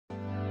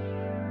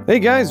Hey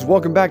guys,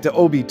 welcome back to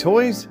OB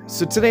Toys.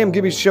 So today I'm going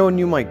to be showing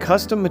you my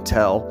custom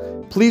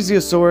Mattel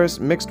Plesiosaurus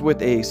mixed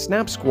with a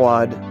Snap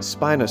Squad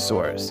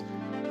Spinosaurus.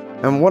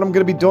 And what I'm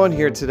going to be doing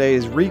here today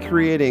is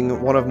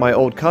recreating one of my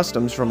old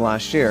customs from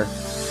last year.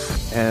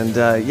 And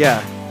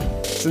yeah,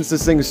 since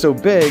this thing is so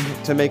big,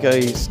 to make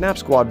a Snap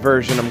Squad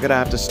version, I'm going to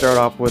have to start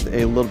off with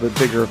a little bit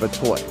bigger of a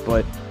toy.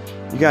 But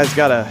you guys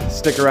got to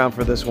stick around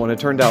for this one. It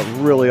turned out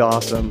really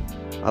awesome.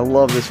 I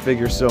love this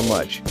figure so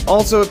much.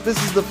 Also, if this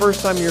is the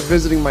first time you're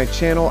visiting my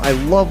channel, I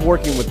love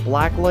working with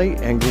Blacklight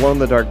and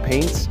glow-in-the-dark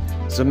paints,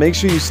 so make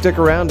sure you stick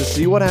around to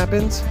see what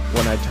happens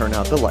when I turn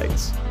out the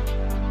lights.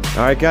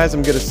 Alright guys,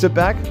 I'm gonna sit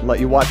back, let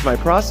you watch my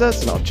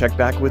process, and I'll check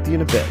back with you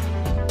in a bit.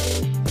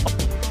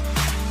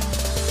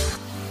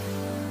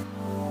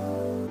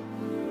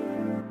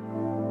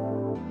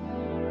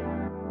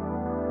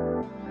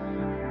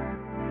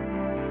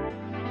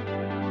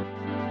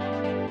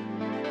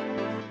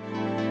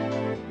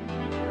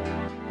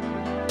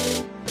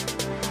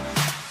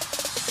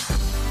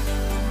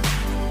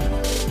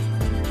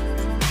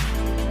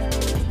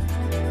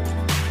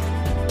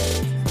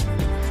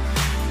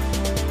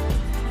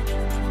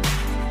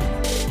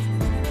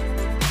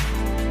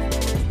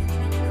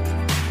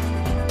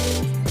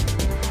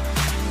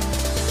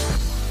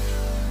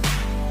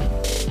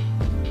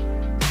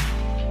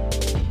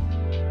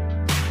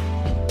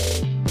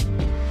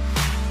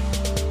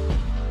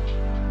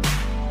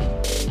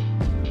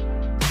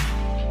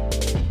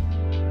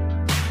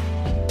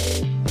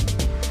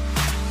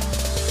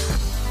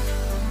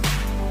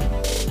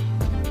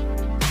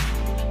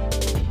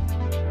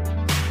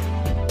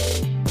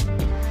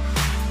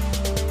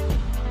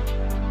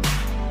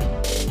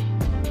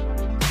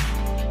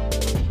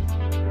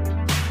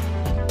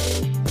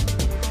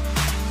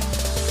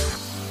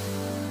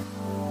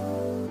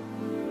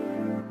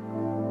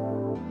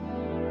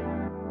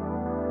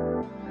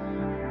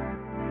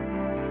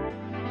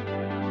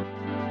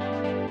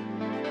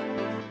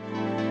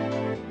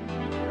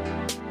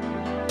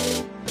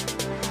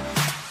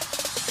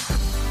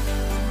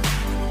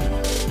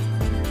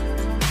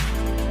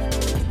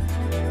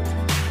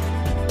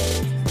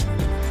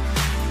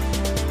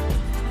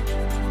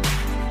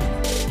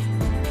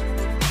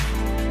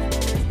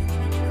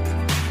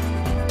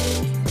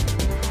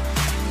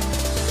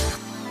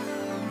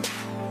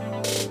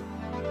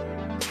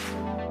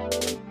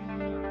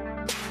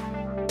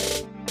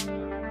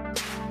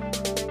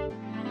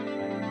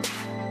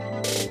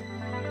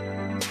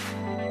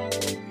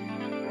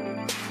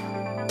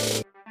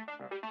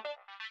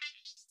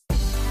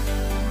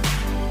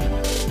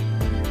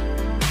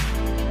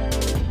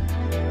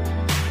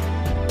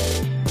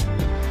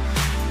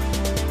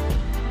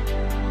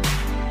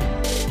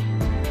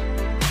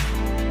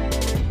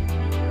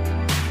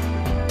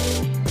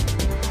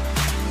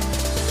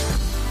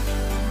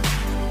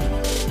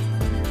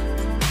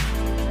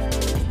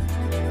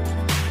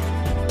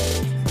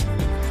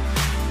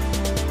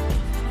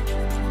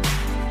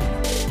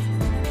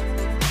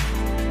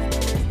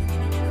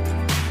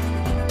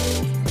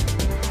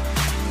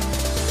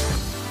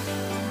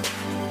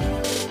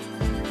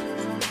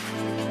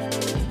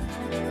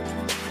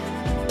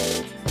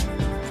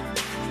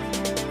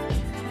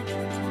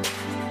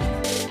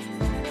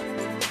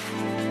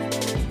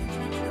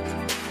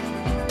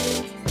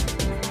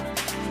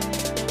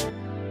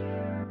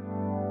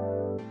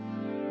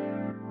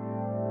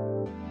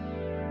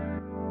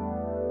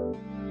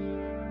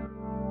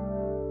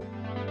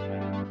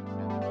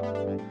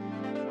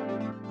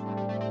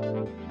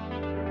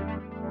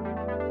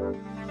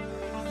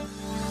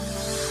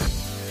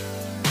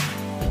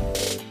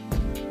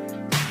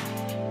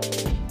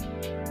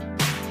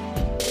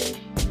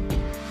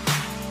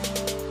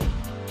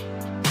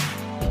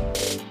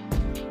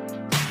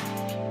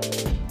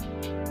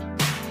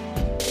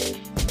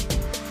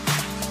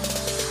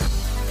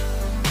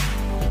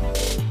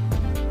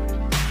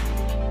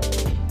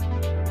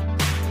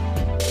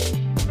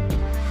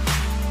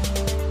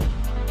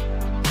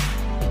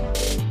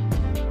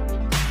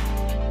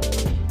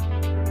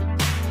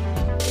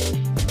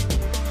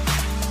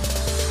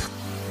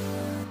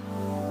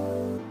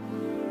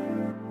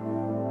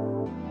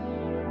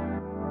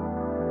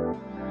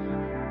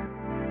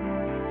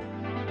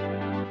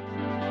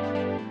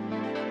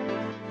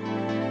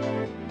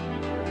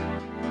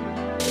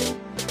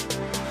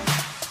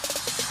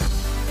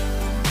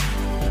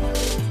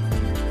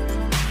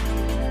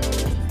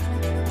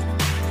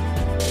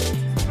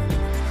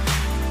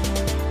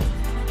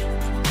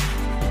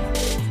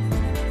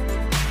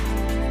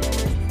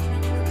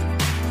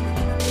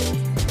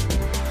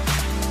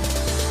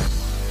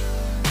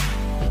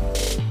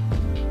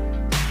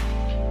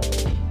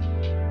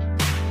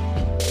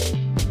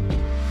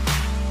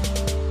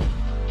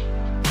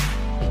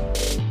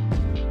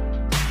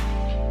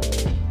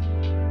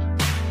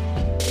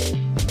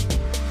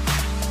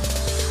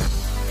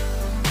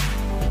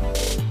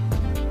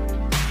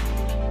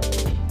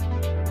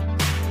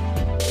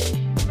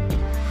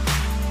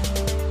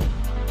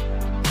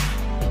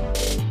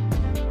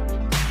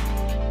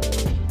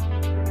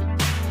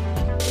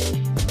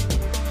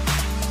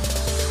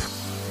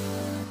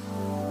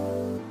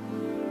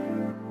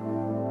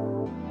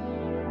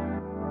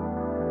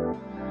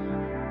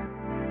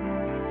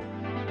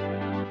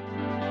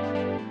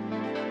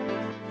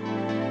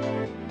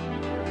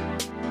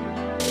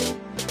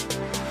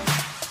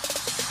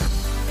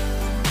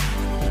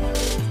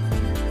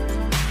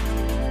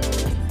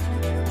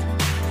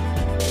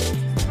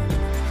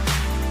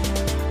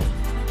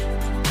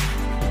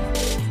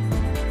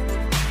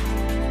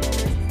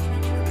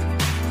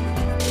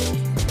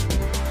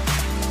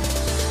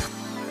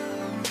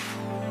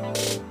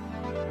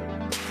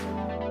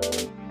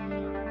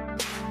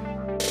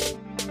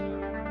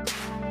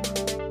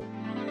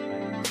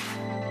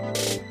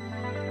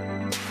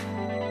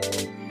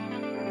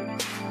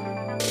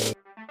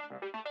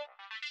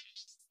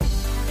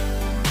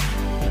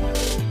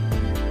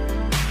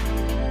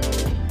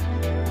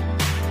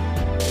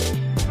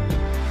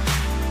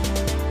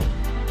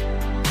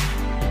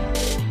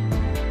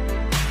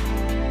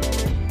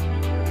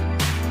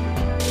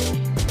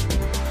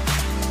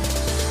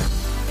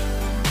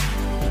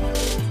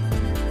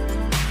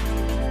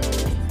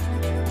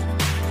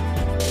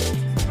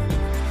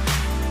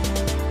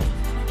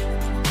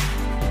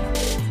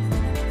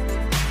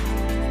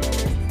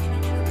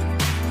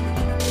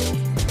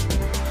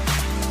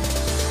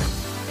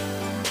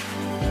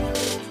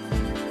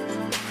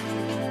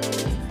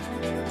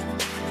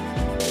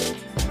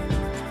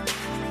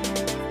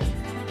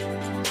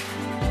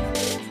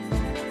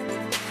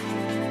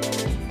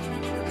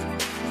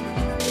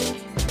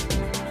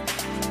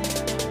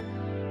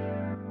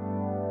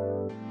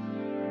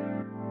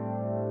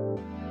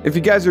 If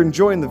you guys are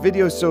enjoying the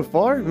video so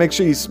far, make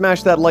sure you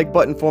smash that like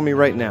button for me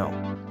right now.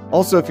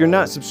 Also, if you're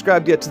not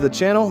subscribed yet to the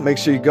channel, make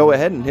sure you go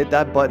ahead and hit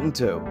that button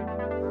too.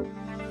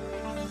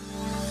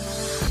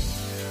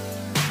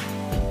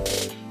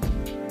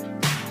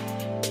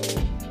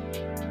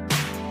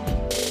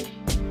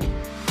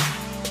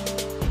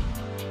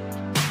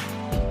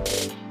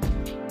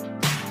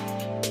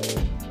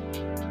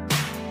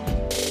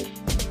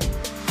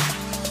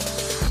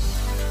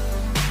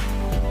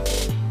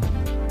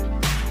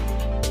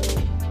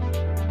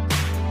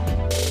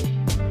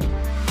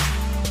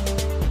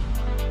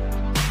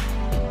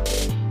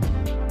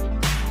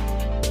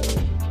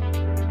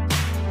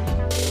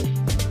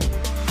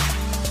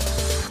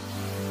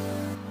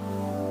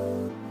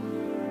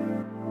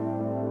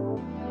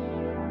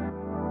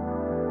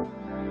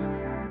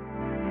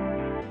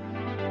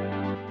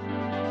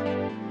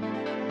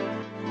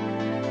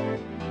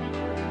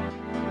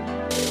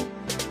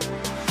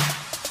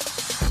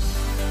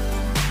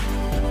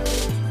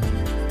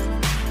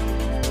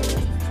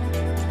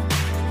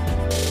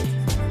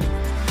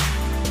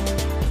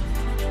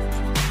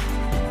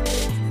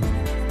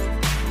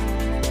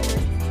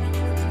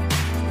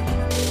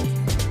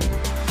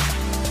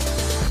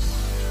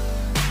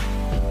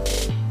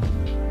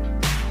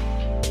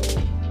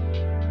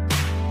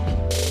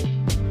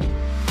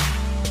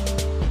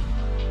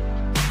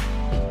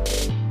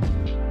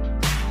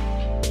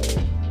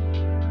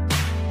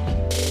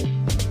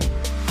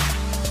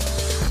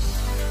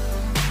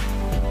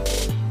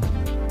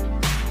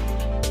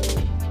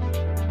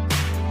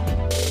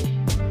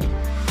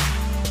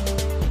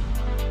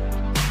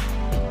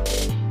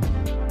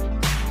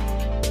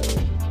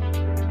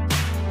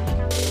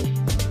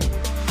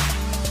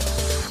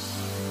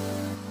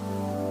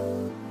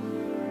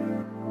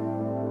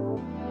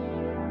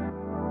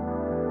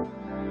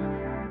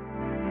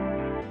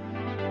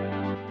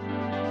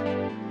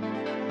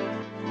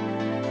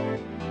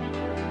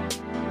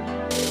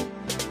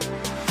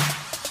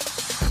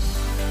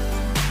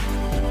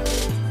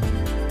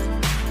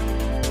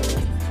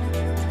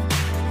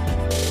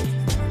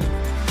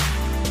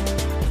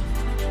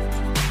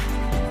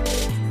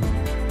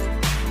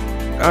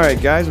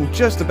 Alright guys, I'm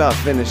just about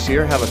finished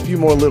here. Have a few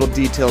more little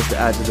details to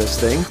add to this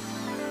thing.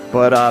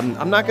 But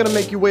I'm not going to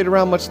make you wait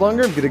around much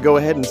longer. I'm going to go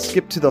ahead and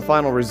skip to the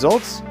final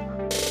results.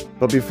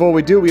 But before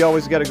we do, we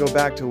always got to go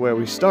back to where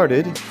we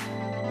started.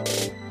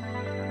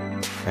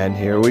 And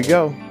here we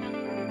go.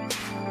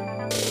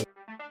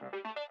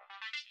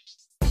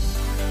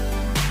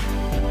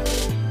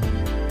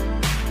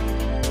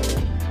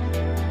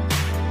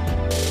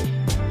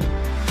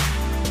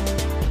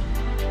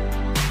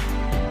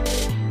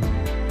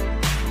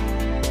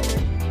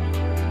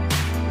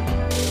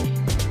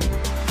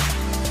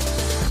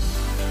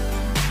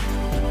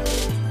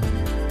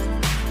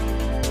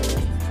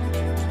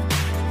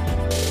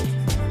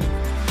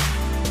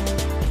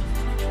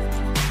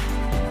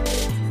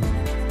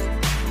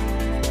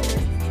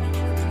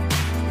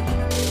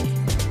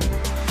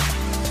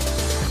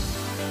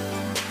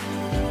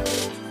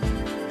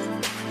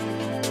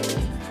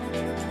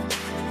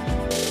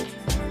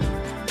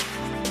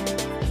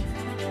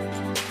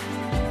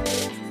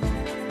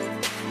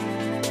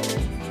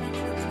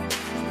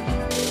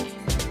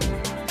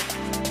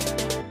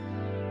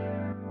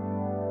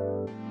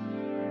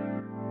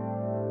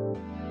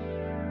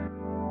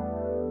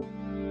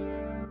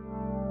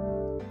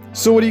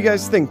 So what do you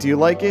guys think? Do you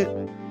like it?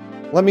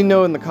 Let me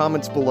know in the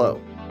comments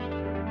below.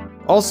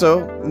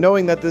 Also,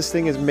 knowing that this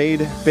thing is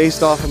made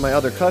based off of my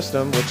other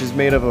custom, which is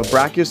made of a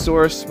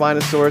Brachiosaurus,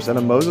 Spinosaurus, and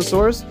a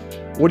Mosasaurus,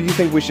 what do you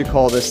think we should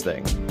call this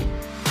thing?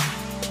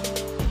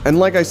 And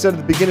like I said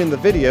at the beginning of the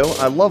video,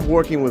 I love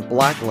working with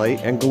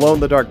Blacklight and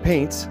glow-in-the-dark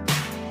paints.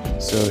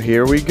 So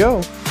here we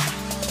go.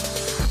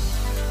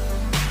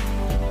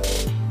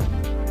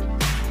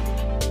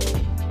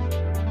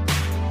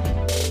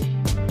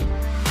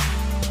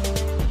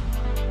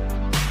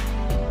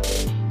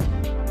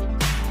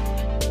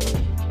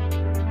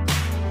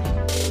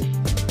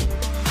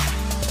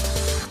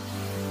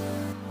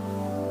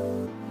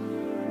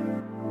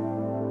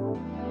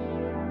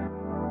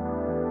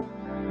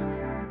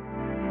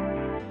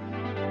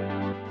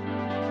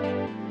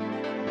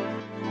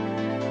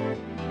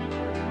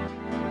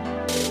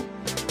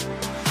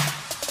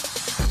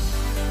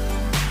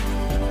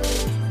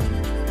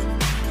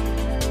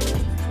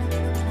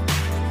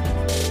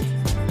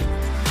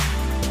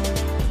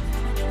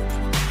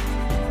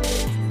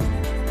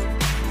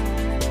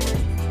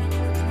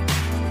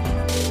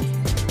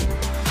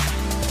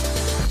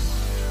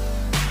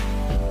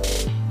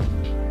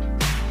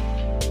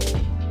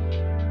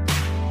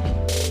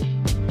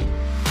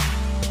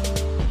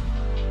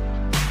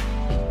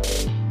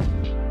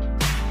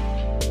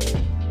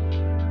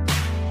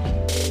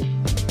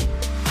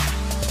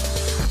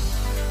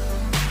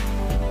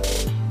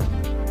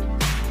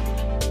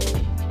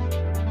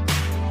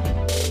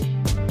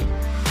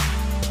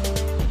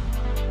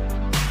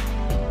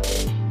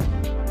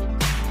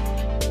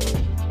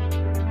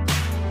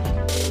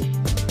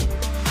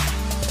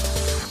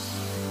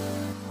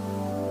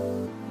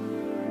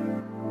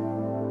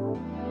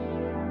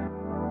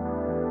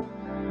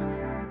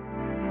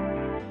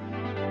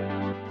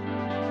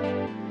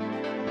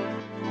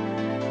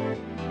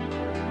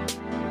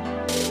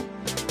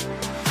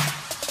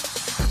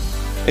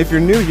 If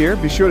you're new here,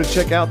 be sure to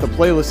check out the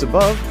playlist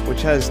above,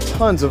 which has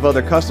tons of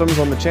other customs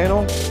on the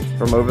channel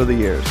from over the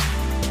years.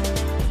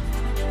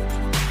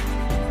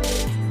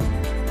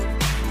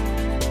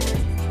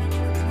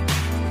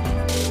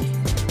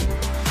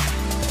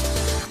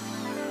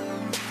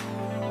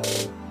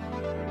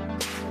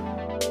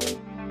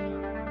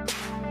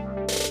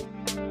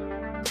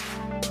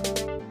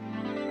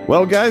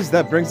 Well guys,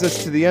 that brings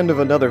us to the end of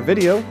another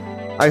video.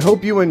 I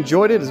hope you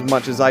enjoyed it as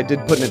much as I did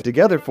putting it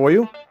together for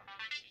you.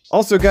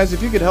 Also guys,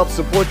 if you could help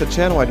support the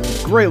channel, I'd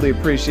greatly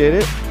appreciate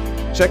it.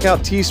 Check out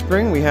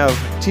Teespring. We have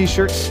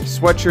t-shirts,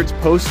 sweatshirts,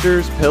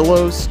 posters,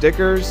 pillows,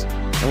 stickers,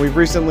 and we've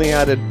recently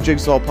added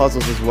jigsaw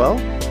puzzles as well.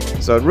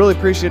 So I'd really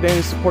appreciate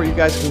any support you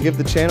guys can give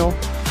the channel,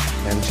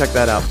 and check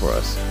that out for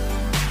us.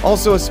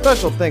 Also, a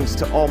special thanks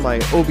to all my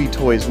Obi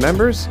Toys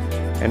members,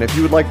 and if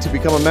you would like to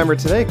become a member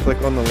today,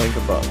 click on the link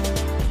above.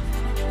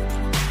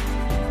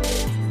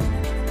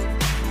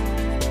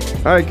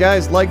 Alright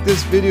guys, like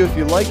this video if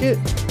you like it.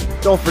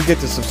 Don't forget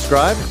to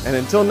subscribe, and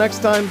until next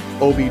time,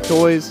 Obi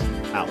Toys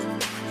out.